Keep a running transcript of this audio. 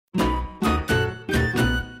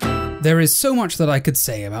There is so much that I could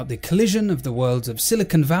say about the collision of the worlds of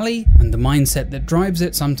Silicon Valley and the mindset that drives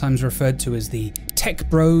it, sometimes referred to as the tech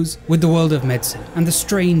bros, with the world of medicine and the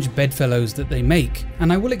strange bedfellows that they make.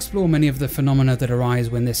 And I will explore many of the phenomena that arise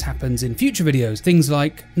when this happens in future videos, things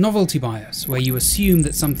like novelty bias, where you assume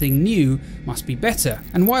that something new must be better.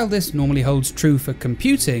 And while this normally holds true for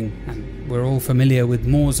computing, and we're all familiar with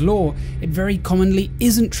Moore's law, it very commonly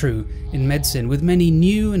isn't true in medicine, with many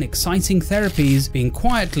new and exciting therapies being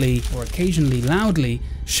quietly or occasionally loudly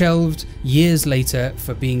shelved years later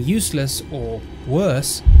for being useless or,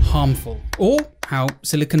 worse, harmful. Or how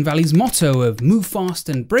Silicon Valley's motto of move fast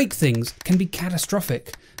and break things can be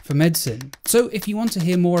catastrophic for medicine. So if you want to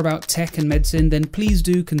hear more about tech and medicine, then please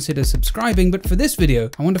do consider subscribing. But for this video,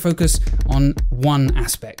 I want to focus on one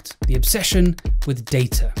aspect: the obsession with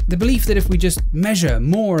data. The belief that if we just measure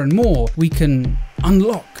more and more, we can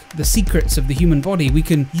unlock the secrets of the human body, we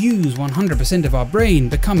can use 100% of our brain,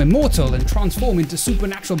 become immortal, and transform into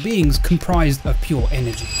supernatural beings comprised of pure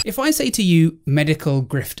energy. If I say to you medical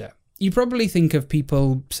grifter, you probably think of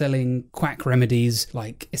people selling quack remedies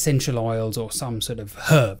like essential oils or some sort of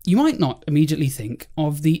herb. You might not immediately think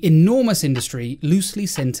of the enormous industry loosely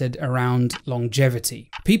centered around longevity.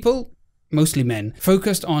 People, mostly men,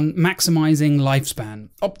 focused on maximizing lifespan,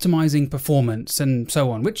 optimizing performance, and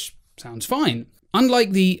so on, which sounds fine.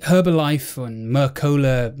 Unlike the Herbalife and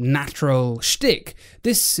Mercola natural shtick,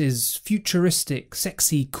 this is futuristic,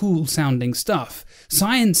 sexy, cool sounding stuff,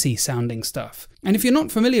 sciencey sounding stuff. And if you're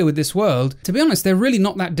not familiar with this world, to be honest, they're really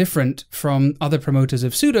not that different from other promoters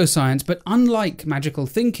of pseudoscience, but unlike magical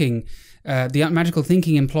thinking, the magical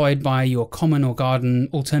thinking employed by your common or garden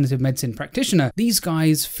alternative medicine practitioner, these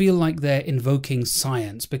guys feel like they're invoking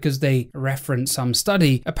science because they reference some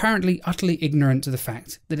study, apparently utterly ignorant to the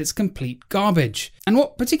fact that it's complete garbage. And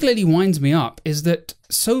what particularly winds me up is that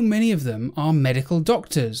so many of them are medical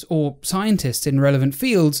doctors or scientists in relevant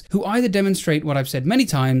fields who either demonstrate what I've said many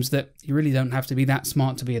times, that you really don't have to be that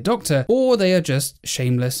smart to be a doctor, or they are just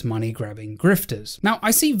shameless money-grabbing grifters. Now,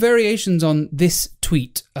 I see variations on this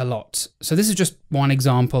tweet a lot, so this is just one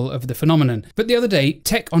example of the phenomenon. But the other day,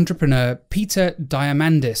 tech entrepreneur Peter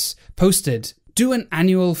Diamandis posted, "Do an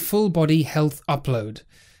annual full-body health upload.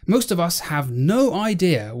 Most of us have no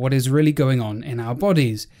idea what is really going on in our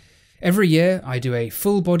bodies. Every year, I do a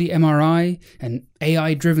full-body MRI, an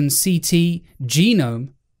AI-driven CT,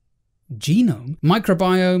 genome,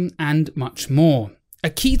 microbiome, and much more. A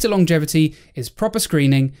key to longevity is proper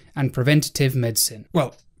screening and preventative medicine."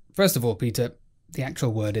 Well, first of all, Peter, the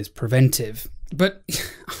actual word is preventive. But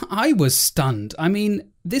I was stunned. I mean,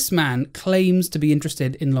 this man claims to be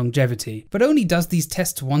interested in longevity, but only does these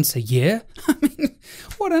tests once a year? I mean,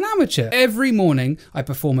 what an amateur. Every morning, I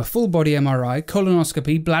perform a full body MRI,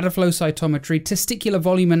 colonoscopy, bladder flow cytometry, testicular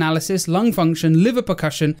volume analysis, lung function, liver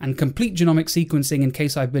percussion, and complete genomic sequencing in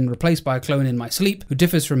case I've been replaced by a clone in my sleep who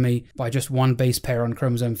differs from me by just one base pair on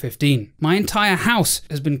chromosome 15. My entire house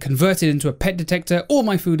has been converted into a pet detector. All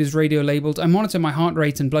my food is radio labeled. I monitor my heart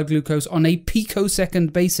rate and blood glucose on a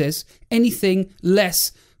picosecond basis. Anything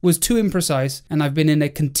less was too imprecise, and I've been in a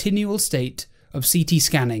continual state of CT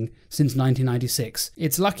scanning since 1996.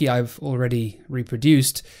 It's lucky I've already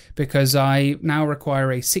reproduced, because I now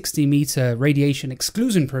require a 60-meter radiation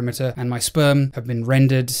exclusion perimeter, and my sperm have been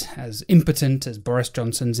rendered as impotent as Boris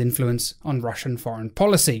Johnson's influence on Russian foreign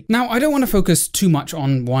policy. Now, I don't want to focus too much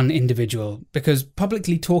on one individual, because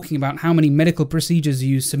publicly talking about how many medical procedures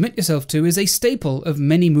you submit yourself to is a staple of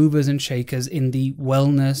many movers and shakers in the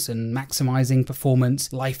wellness and maximizing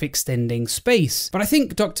performance, life-extending space. But I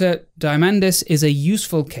think Dr. Diamandis is a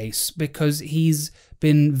useful case because he's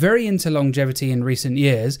been very into longevity in recent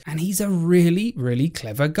years, and he's a really, really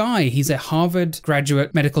clever guy. He's a Harvard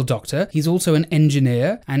graduate medical doctor. He's also an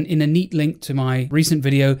engineer, and in a neat link to my recent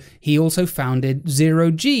video, he also founded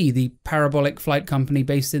Zero G, the parabolic flight company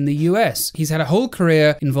based in the US. He's had a whole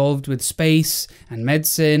career involved with space and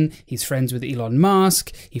medicine. He's friends with Elon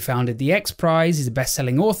Musk. He founded the X Prize. He's a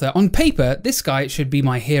best-selling author. On paper, this guy should be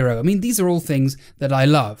my hero. I mean, these are all things that I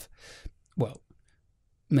love. Well,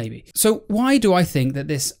 maybe. So why do I think that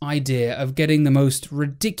this idea of getting the most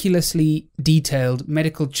ridiculously detailed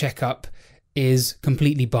medical checkup is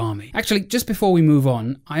completely balmy? Actually, just before we move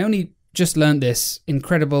on, I only just learned this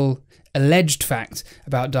incredible alleged fact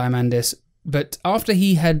about Diamandis, but after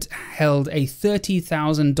he had held a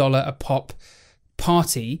 $30,000 a pop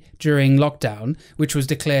party during lockdown, which was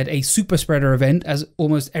declared a super spreader event as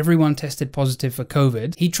almost everyone tested positive for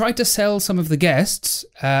COVID, he tried to sell some of the guests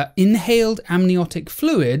inhaled amniotic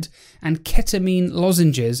fluid and ketamine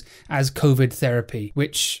lozenges as COVID therapy,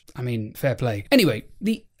 which, I mean, fair play. Anyway,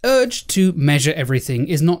 the urge to measure everything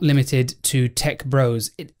is not limited to tech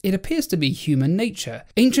bros. It appears to be human nature.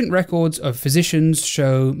 Ancient records of physicians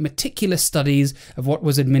show meticulous studies of what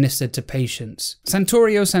was administered to patients.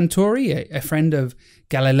 Santorio Santori, a friend of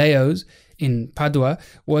Galileo's in Padua,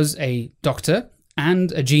 was a doctor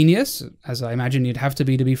and a genius, as I imagine you'd have to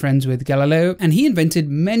be friends with Galileo, and he invented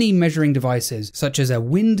many measuring devices, such as a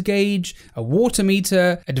wind gauge, a water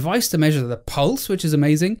meter, a device to measure the pulse, which is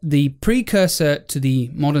amazing, the precursor to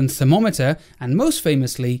the modern thermometer, and most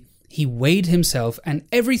famously, he weighed himself and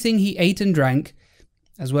everything he ate and drank,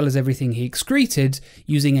 as well as everything he excreted,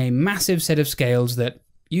 using a massive set of scales that,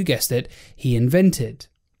 you guessed it, he invented.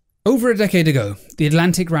 Over a decade ago, The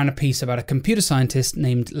Atlantic ran a piece about a computer scientist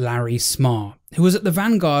named Larry Smarr, who was at the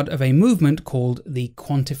vanguard of a movement called the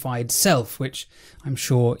quantified self, which I'm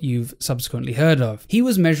sure you've subsequently heard of. He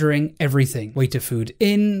was measuring everything: weight of food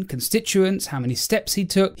in, constituents, how many steps he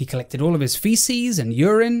took. He collected all of his feces and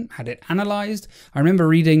urine, had it analyzed. I remember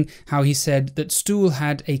reading how he said that stool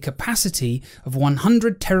had a capacity of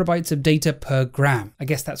 100 terabytes of data per gram. I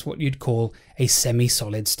guess that's what you'd call a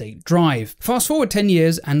semi-solid state drive. Fast forward 10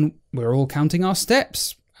 years and we're all counting our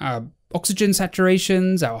steps, our oxygen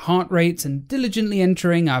saturations, our heart rates, and diligently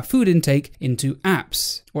entering our food intake into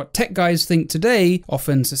apps. What tech guys think today,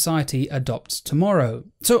 often society adopts tomorrow.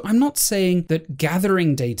 So I'm not saying that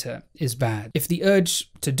gathering data is bad, if the urge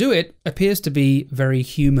to do it appears to be very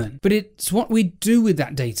human. But it's what we do with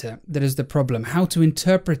that data that is the problem, how to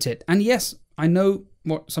interpret it. And yes, I know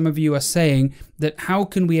what some of you are saying, that how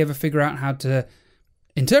can we ever figure out how to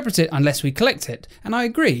interpret it unless we collect it? And I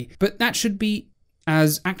agree, but that should be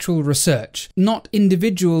as actual research, not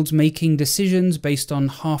individuals making decisions based on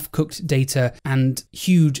half-cooked data and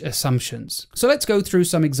huge assumptions. So let's go through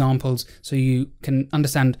some examples so you can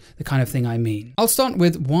understand the kind of thing I mean. I'll start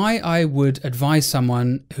with why I would advise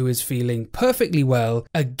someone who is feeling perfectly well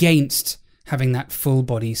against having that full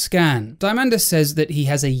body scan. Diamandis says that he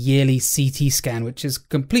has a yearly CT scan, which is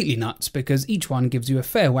completely nuts because each one gives you a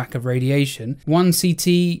fair whack of radiation. One CT,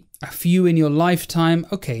 a few in your lifetime,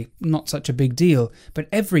 okay, not such a big deal. But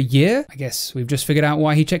every year, I guess we've just figured out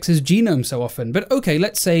why he checks his genome so often. But okay,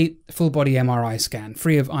 let's say full body MRI scan,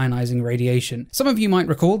 free of ionizing radiation. Some of you might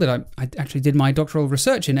recall that I actually did my doctoral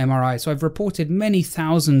research in MRI, so I've reported many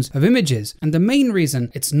thousands of images. And the main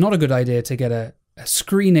reason it's not a good idea to get a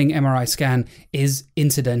screening MRI scan is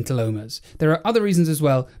incidentalomas. There are other reasons as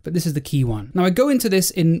well, but this is the key one. Now I go into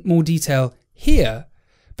this in more detail here,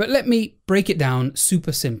 but let me break it down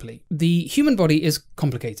super simply. The human body is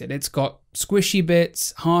complicated. It's got squishy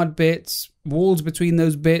bits, hard bits, walls between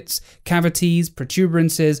those bits, cavities,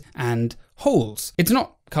 protuberances, and holes. It's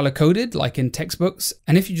not color-coded like in textbooks,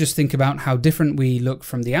 and if you just think about how different we look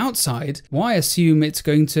from the outside, why assume it's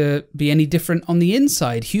going to be any different on the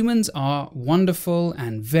inside? Humans are wonderful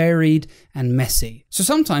and varied and messy. So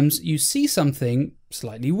sometimes you see something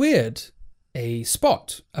slightly weird, a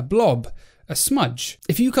spot, a blob, a smudge.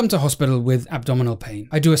 If you come to hospital with abdominal pain,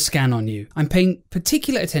 I do a scan on you. I'm paying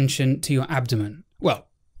particular attention to your abdomen. Well,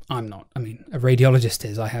 I'm not. I mean, a radiologist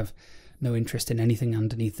is. I have no interest in anything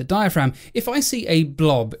underneath the diaphragm. If I see a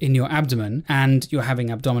blob in your abdomen and you're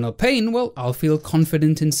having abdominal pain, well, I'll feel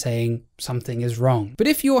confident in saying something is wrong. But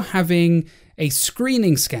if you're having a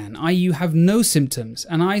screening scan, i.e. you have no symptoms,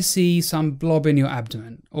 and I see some blob in your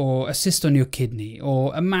abdomen, or a cyst on your kidney,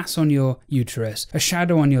 or a mass on your uterus, a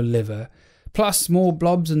shadow on your liver, plus more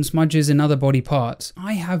blobs and smudges in other body parts,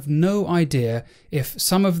 I have no idea if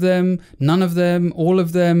some of them, none of them, all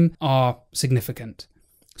of them are significant.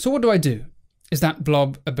 So what do? Is that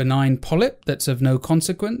blob a benign polyp that's of no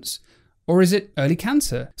consequence? Or is it early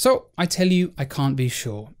cancer? So I tell you, I can't be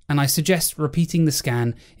sure. And I suggest repeating the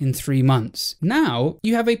scan in 3 months. Now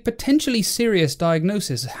you have a potentially serious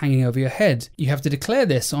diagnosis hanging over your head. You have to declare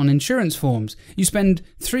this on insurance forms. You spend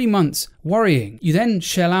 3 months worrying. You then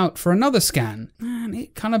shell out for another scan. And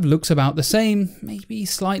it kind of looks about the same, maybe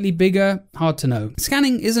slightly bigger, hard to know.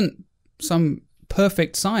 Scanning isn't some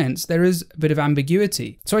perfect science, there is a bit of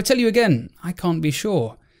ambiguity. So I tell you again, I can't be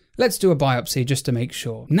sure. Let's do a biopsy just to make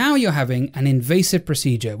sure. Now you're having an invasive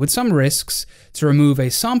procedure with some risks to remove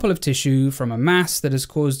a sample of tissue from a mass that has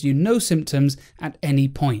caused you no symptoms at any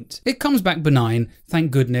point. It comes back benign,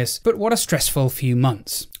 thank goodness, but what a stressful few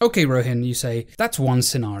months. Okay, Rohin, you say, that's one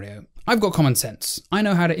scenario. I've got common sense. I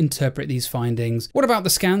know how to interpret these findings. What about the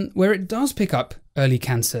scan where it does pick up early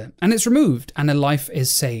cancer and it's removed and a life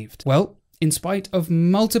is saved? Well, in spite of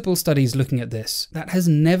multiple studies looking at this, that has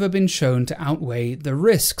never been shown to outweigh the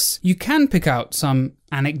risks. You can pick out some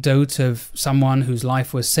anecdote of someone whose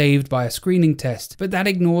life was saved by a screening test, but that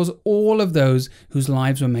ignores all of those whose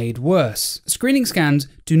lives were made worse. Screening scans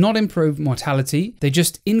do not improve mortality, they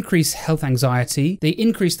just increase health anxiety, they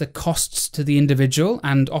increase the costs to the individual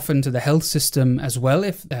and often to the health system as well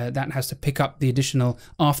if that has to pick up the additional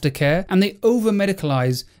aftercare, and they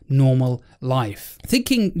over-medicalize normal life.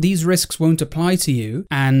 Thinking these risks won't apply to you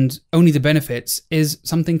and only the benefits is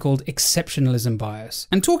something called exceptionalism bias.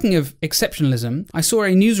 And talking of exceptionalism, I saw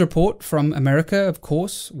a news report from America, of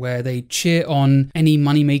course, where they cheer on any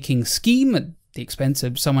money-making scheme at the expense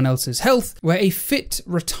of someone else's health, where a fit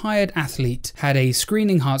retired athlete had a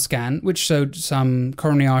screening heart scan which showed some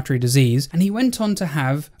coronary artery disease, and he went on to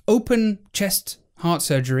have open chest heart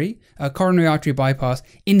surgery, a coronary artery bypass,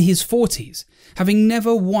 in his 40s, having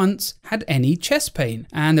never once had any chest pain.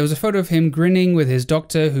 And there was a photo of him grinning with his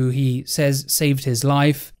doctor, who he says saved his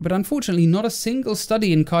life. But unfortunately, not a single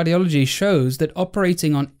study in cardiology shows that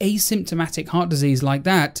operating on asymptomatic heart disease like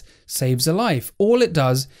that saves a life. All it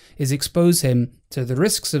does is expose him to the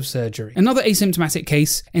risks of surgery. Another asymptomatic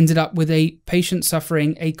case ended up with a patient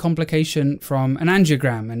suffering a complication from an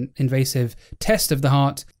angiogram, an invasive test of the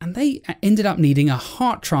heart, and they ended up needing a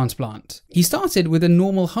heart transplant. He started with a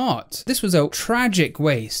normal heart. This was a tragic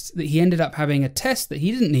waste that he ended up having a test that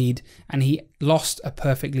he didn't need, and he lost a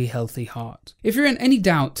perfectly healthy heart. If you're in any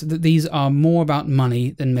doubt that these are more about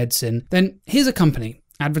money than medicine, then here's a company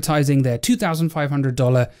advertising their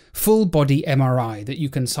 $2,500 full-body MRI that you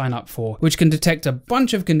can sign up for, which can detect a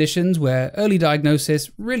bunch of conditions where early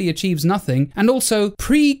diagnosis really achieves nothing, and also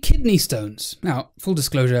pre-kidney stones. Now, full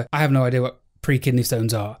disclosure, I have no idea what pre-kidney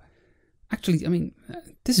stones are. Actually, I mean,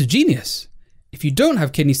 this is genius. If you don't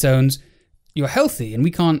have kidney stones, you're healthy, and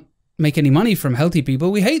we can't make any money from healthy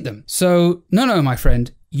people. We hate them. So, no, my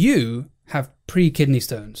friend, you have pre-kidney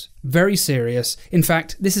stones. Very serious. In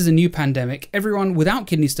fact, this is a new pandemic. Everyone without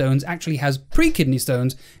kidney stones actually has pre-kidney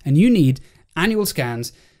stones, and you need annual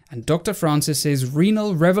scans and Dr. Francis's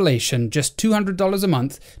renal revelation, just $200 a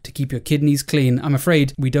month to keep your kidneys clean. I'm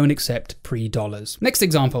afraid we don't accept pre-dollars. Next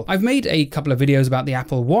example. I've made a couple of videos about the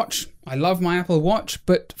Apple Watch. I love my Apple Watch,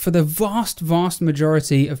 but for the vast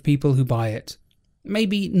majority of people who buy it,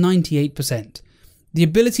 maybe 98%, the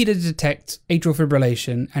ability to detect atrial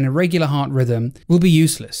fibrillation and irregular heart rhythm will be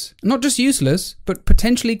useless. Not just useless, but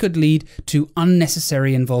potentially could lead to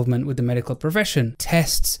unnecessary involvement with the medical profession,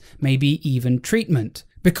 tests, maybe even treatment.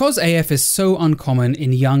 Because AF is so uncommon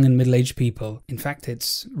in young and middle-aged people, in fact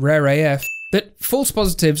it's rare AF, that false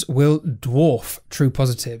positives will dwarf true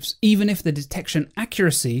positives, even if the detection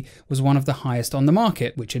accuracy was one of the highest on the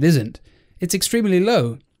market, which it isn't. It's extremely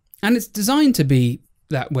low, and it's designed to be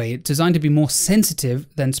that way. It's designed to be more sensitive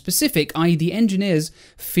than specific, i.e. the engineers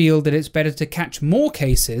feel that it's better to catch more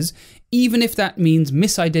cases, even if that means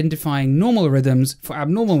misidentifying normal rhythms for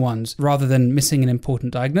abnormal ones, rather than missing an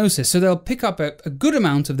important diagnosis. So they'll pick up a good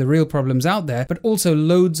amount of the real problems out there, but also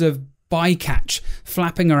loads of bycatch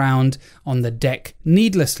flapping around on the deck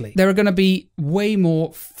needlessly. There are going to be way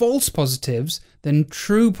more false positives than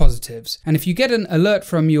true positives. And if you get an alert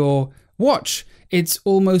from your watch, it's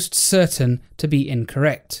almost certain to be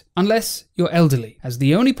incorrect, unless you're elderly, as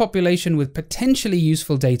the only population with potentially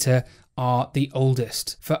useful data are the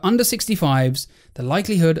oldest. For under 65s, the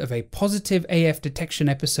likelihood of a positive AF detection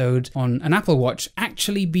episode on an Apple Watch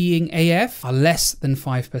actually being AF are less than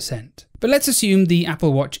 5%. But let's assume the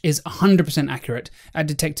Apple Watch is 100% accurate at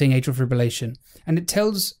detecting atrial fibrillation, and it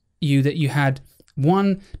tells you that you had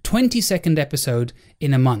one 20-second episode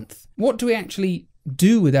in a month. What do we actually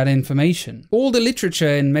do with that information? All the literature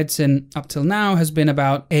in medicine up till now has been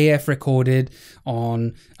about AF recorded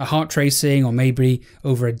on a heart tracing or maybe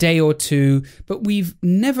over a day or two, but we've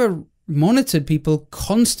never monitored people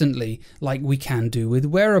constantly like we can do with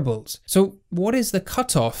wearables. So what is the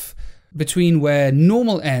cutoff between where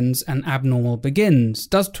normal ends and abnormal begins?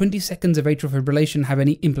 Does 20 seconds of atrial fibrillation have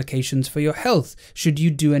any implications for your health? Should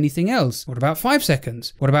you do anything else? What about 5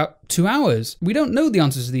 seconds? What about 2 hours? We don't know the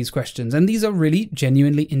answers to these questions, and these are really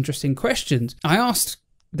genuinely interesting questions. I asked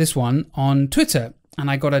this one on Twitter,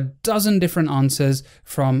 and I got a dozen different answers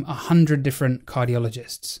from 100 different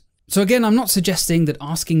cardiologists. So again, I'm not suggesting that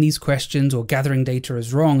asking these questions or gathering data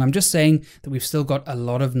is wrong. I'm just saying that we've still got a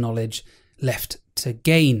lot of knowledge left to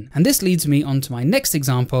gain. And this leads me on to my next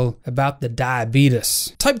example about the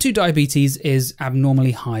diabetes. Type 2 diabetes is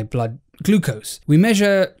abnormally high blood glucose. We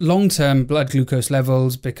measure long-term blood glucose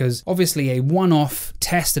levels because obviously a one-off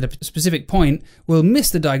test at a specific point will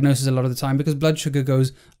miss the diagnosis a lot of the time because blood sugar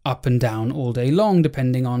goes up and down all day long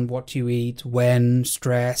depending on what you eat, when,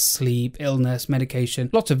 stress, sleep, illness, medication,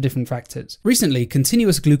 lots of different factors. Recently,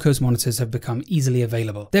 continuous glucose monitors have become easily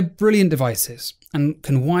available. They're brilliant devices and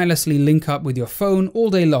can wirelessly link up with your phone all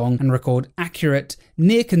day long and record accurate,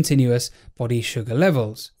 near-continuous body sugar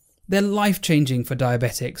levels. They're life-changing for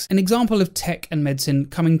diabetics, an example of tech and medicine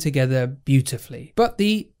coming together beautifully. But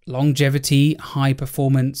the longevity,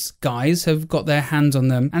 high-performance guys have got their hands on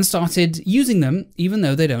them and started using them even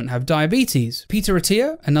though they don't have diabetes. Peter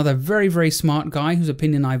Attia, another very, very smart guy whose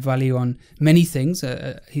opinion I value on many things,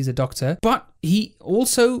 he's a doctor, but he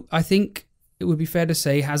also, I think, it would be fair to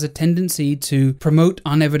say, has a tendency to promote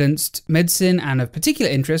unevidenced medicine, and of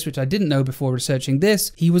particular interest, which I didn't know before researching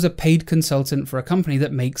this, he was a paid consultant for a company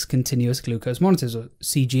that makes continuous glucose monitors, or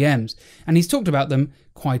CGMs, and he's talked about them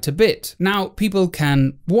quite a bit. Now, people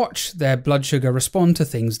can watch their blood sugar respond to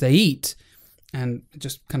things they eat, and it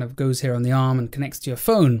just kind of goes here on the arm and connects to your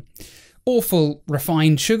phone. Awful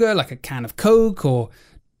refined sugar, like a can of Coke or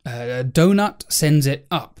a donut, sends it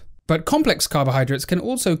up. But complex carbohydrates can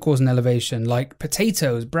also cause an elevation, like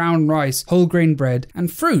potatoes, brown rice, whole grain bread, and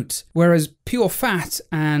fruit, whereas pure fat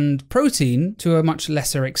and protein to a much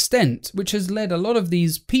lesser extent, which has led a lot of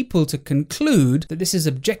these people to conclude that this is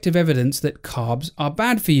objective evidence that carbs are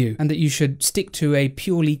bad for you and that you should stick to a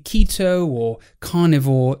purely keto or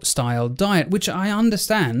carnivore style diet, which I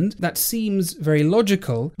understand. That seems very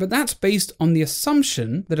logical, but that's based on the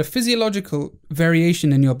assumption that a physiological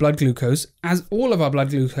variation in your blood glucose, as all of our blood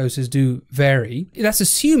glucoses do vary, that's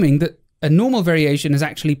assuming that a normal variation is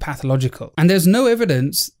actually pathological. And there's no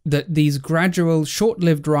evidence that these gradual,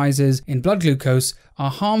 short-lived rises in blood glucose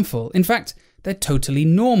are harmful. In fact, they're totally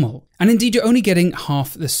normal. And indeed, you're only getting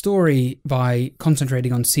half the story by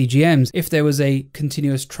concentrating on CGMs. If there was a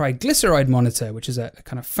continuous triglyceride monitor, which is a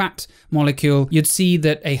kind of fat molecule, you'd see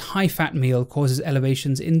that a high-fat meal causes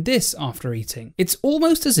elevations in this after eating. It's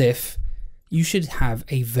almost as if you should have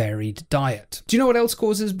a varied diet. Do you know what else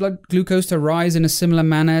causes blood glucose to rise in a similar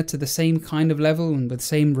manner to the same kind of level and with the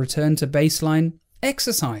same return to baseline?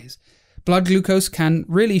 Exercise. Blood glucose can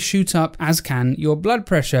really shoot up, as can your blood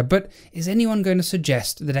pressure, but is anyone going to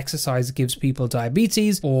suggest that exercise gives people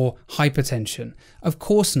diabetes or hypertension? Of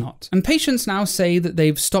course not. And patients now say that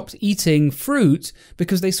they've stopped eating fruit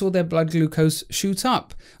because they saw their blood glucose shoot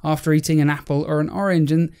up after eating an apple or an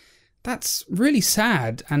orange, and that's really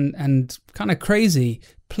sad and kind of crazy.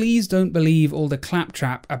 Please don't believe all the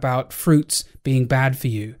claptrap about fruits being bad for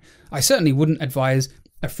you. I certainly wouldn't advise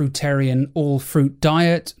a fruitarian all-fruit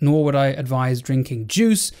diet, nor would I advise drinking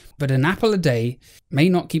juice, but an apple a day may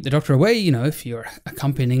not keep the doctor away, if you're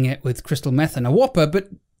accompanying it with crystal meth and a Whopper, but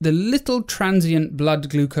the little transient blood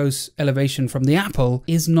glucose elevation from the apple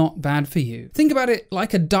is not bad for you. Think about it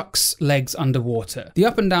like a duck's legs underwater. The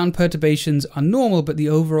up and down perturbations are normal, but the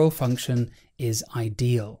overall function is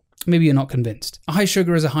ideal. Maybe you're not convinced. A high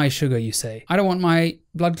sugar is a high sugar, you say. I don't want my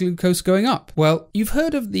blood glucose going up. Well, you've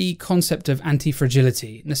heard of the concept of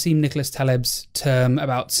antifragility, Nassim Nicholas Taleb's term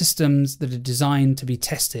about systems that are designed to be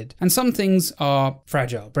tested. And some things are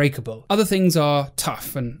fragile, breakable. Other things are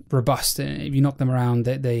tough and robust. If you knock them around,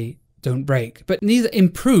 they don't break. But neither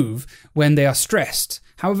improve when they are stressed.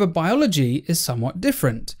 However, biology is somewhat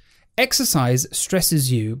different. Exercise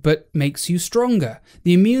stresses you, but makes you stronger.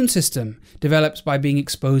 The immune system develops by being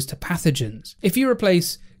exposed to pathogens. If you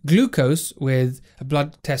replace glucose with a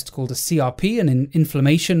blood test called a CRP, an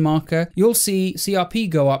inflammation marker, you'll see CRP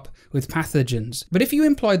go up with pathogens. But if you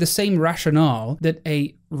employ the same rationale that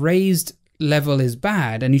a raised level is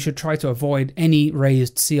bad and you should try to avoid any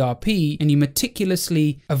raised CRP, and you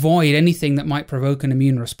meticulously avoid anything that might provoke an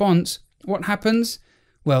immune response, what happens?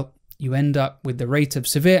 Well, you end up with the rate of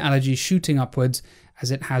severe allergies shooting upwards, as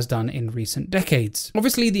it has done in recent decades.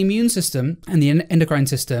 Obviously, the immune system and the endocrine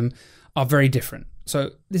system are very different.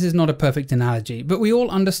 So this is not a perfect analogy, but we all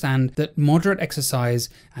understand that moderate exercise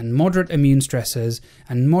and moderate immune stressors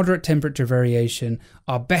and moderate temperature variation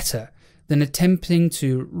are better than attempting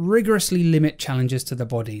to rigorously limit challenges to the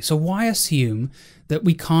body. So why assume that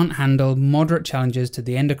we can't handle moderate challenges to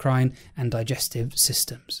the endocrine and digestive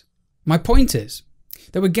systems? My point is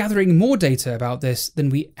that we're gathering more data about this than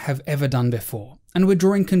we have ever done before. And we're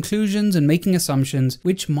drawing conclusions and making assumptions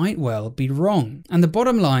which might well be wrong. And the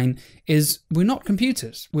bottom line is we're not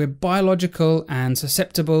computers. We're biological and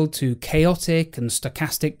susceptible to chaotic and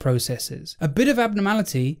stochastic processes. A bit of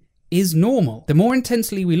abnormality is normal. The more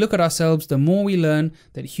intensely we look at ourselves, the more we learn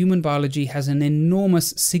that human biology has an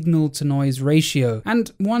enormous signal-to-noise ratio. And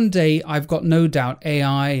one day, I've got no doubt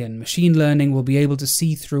AI and machine learning will be able to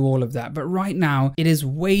see through all of that. But right now, it is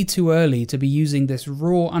way too early to be using this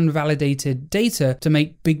raw, unvalidated data to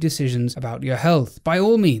make big decisions about your health. By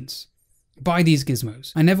all means, buy these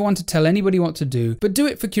gizmos. I never want to tell anybody what to do, but do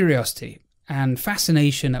it for curiosity and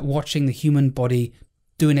fascination at watching the human body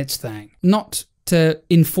doing its thing. Not to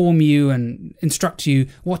inform you and instruct you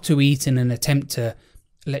what to eat in an attempt to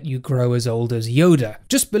let you grow as old as Yoda.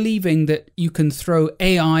 Just believing that you can throw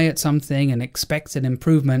AI at something and expect an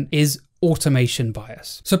improvement is automation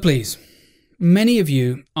bias. So please, many of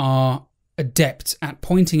you are adept at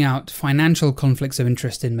pointing out financial conflicts of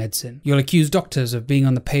interest in medicine. You'll accuse doctors of being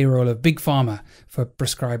on the payroll of Big Pharma for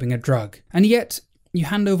prescribing a drug. And yet, you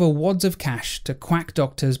hand over wads of cash to quack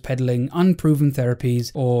doctors peddling unproven therapies,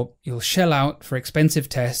 or you'll shell out for expensive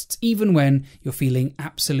tests even when you're feeling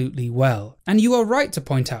absolutely well. And you are right to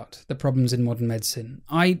point out the problems in modern medicine.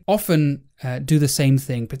 I often do the same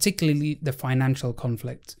thing, particularly the financial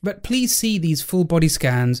conflict. But please see these full body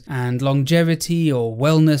scans and longevity or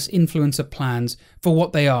wellness influencer plans for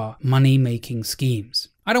what they are, money-making schemes.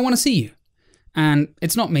 I don't want to see you. And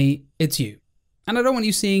it's not me, it's you. And I don't want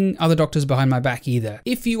you seeing other doctors behind my back either.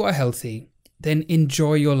 If you are healthy, then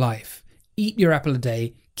enjoy your life. Eat your apple a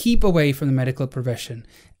day. Keep away from the medical profession.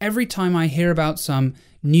 Every time I hear about some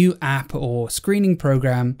new app or screening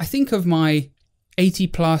program, I think of my 80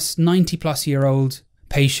 plus, 90 plus year old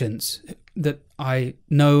patients that I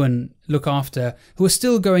know and look after who are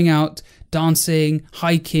still going out dancing,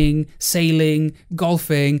 hiking, sailing,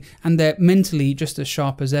 golfing, and they're mentally just as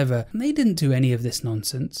sharp as ever. And they didn't do any of this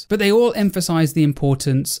nonsense. But they all emphasize the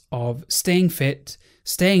importance of staying fit,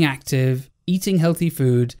 staying active, eating healthy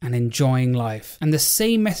food, and enjoying life. And the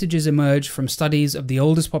same messages emerge from studies of the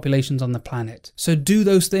oldest populations on the planet. So do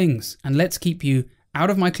those things, and let's keep you out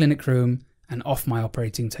of my clinic room and off my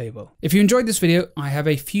operating table. If you enjoyed this video, I have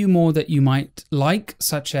a few more that you might like,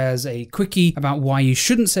 such as a quickie about why you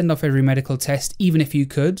shouldn't send off every medical test, even if you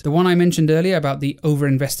could. The one I mentioned earlier about the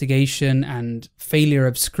over-investigation and failure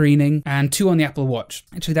of screening, and 2 on the Apple Watch.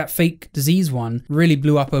 Actually, that fake disease one really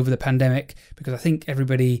blew up over the pandemic because I think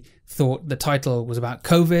everybody thought the title was about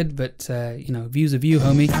COVID, but views of you,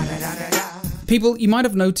 homie. People, you might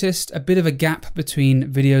have noticed a bit of a gap between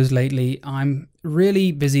videos lately. I'm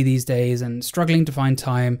really busy these days and struggling to find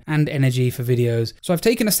time and energy for videos. So I've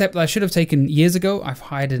taken a step that I should have taken years ago. I've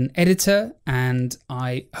hired an editor and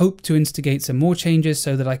I hope to instigate some more changes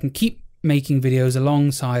so that I can keep making videos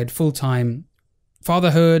alongside full-time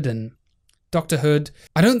fatherhood and doctorhood.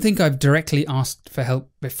 I don't think I've directly asked for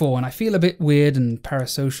help before, and I feel a bit weird and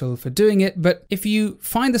parasocial for doing it, but if you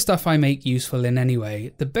find the stuff I make useful in any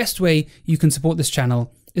way, the best way you can support this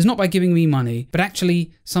channel is not by giving me money, but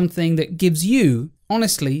actually something that gives you,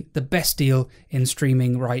 honestly, the best deal in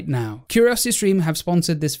streaming right now. CuriosityStream have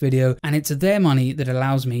sponsored this video, and it's their money that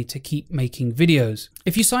allows me to keep making videos.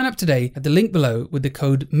 If you sign up today at the link below with the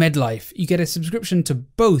code MEDLIFE, you get a subscription to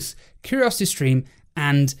both CuriosityStream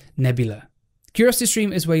and Nebula.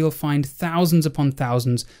 CuriosityStream is where you'll find thousands upon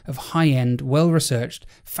thousands of high-end, well-researched,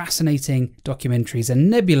 fascinating documentaries, and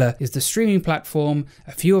Nebula is the streaming platform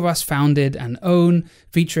a few of us founded and own,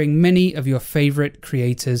 featuring many of your favorite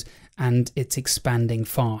creators, and it's expanding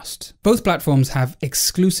fast. Both platforms have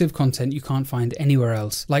exclusive content you can't find anywhere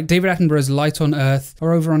else, like David Attenborough's Light on Earth,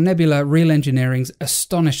 or over on Nebula, Real Engineering's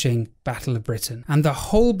astonishing Battle of Britain. And the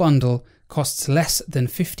whole bundle costs less than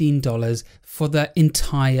 $15 for the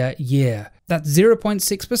entire year. That's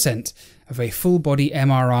 0.6% of a full body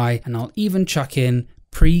MRI, and I'll even chuck in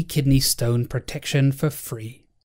pre-kidney stone protection for free.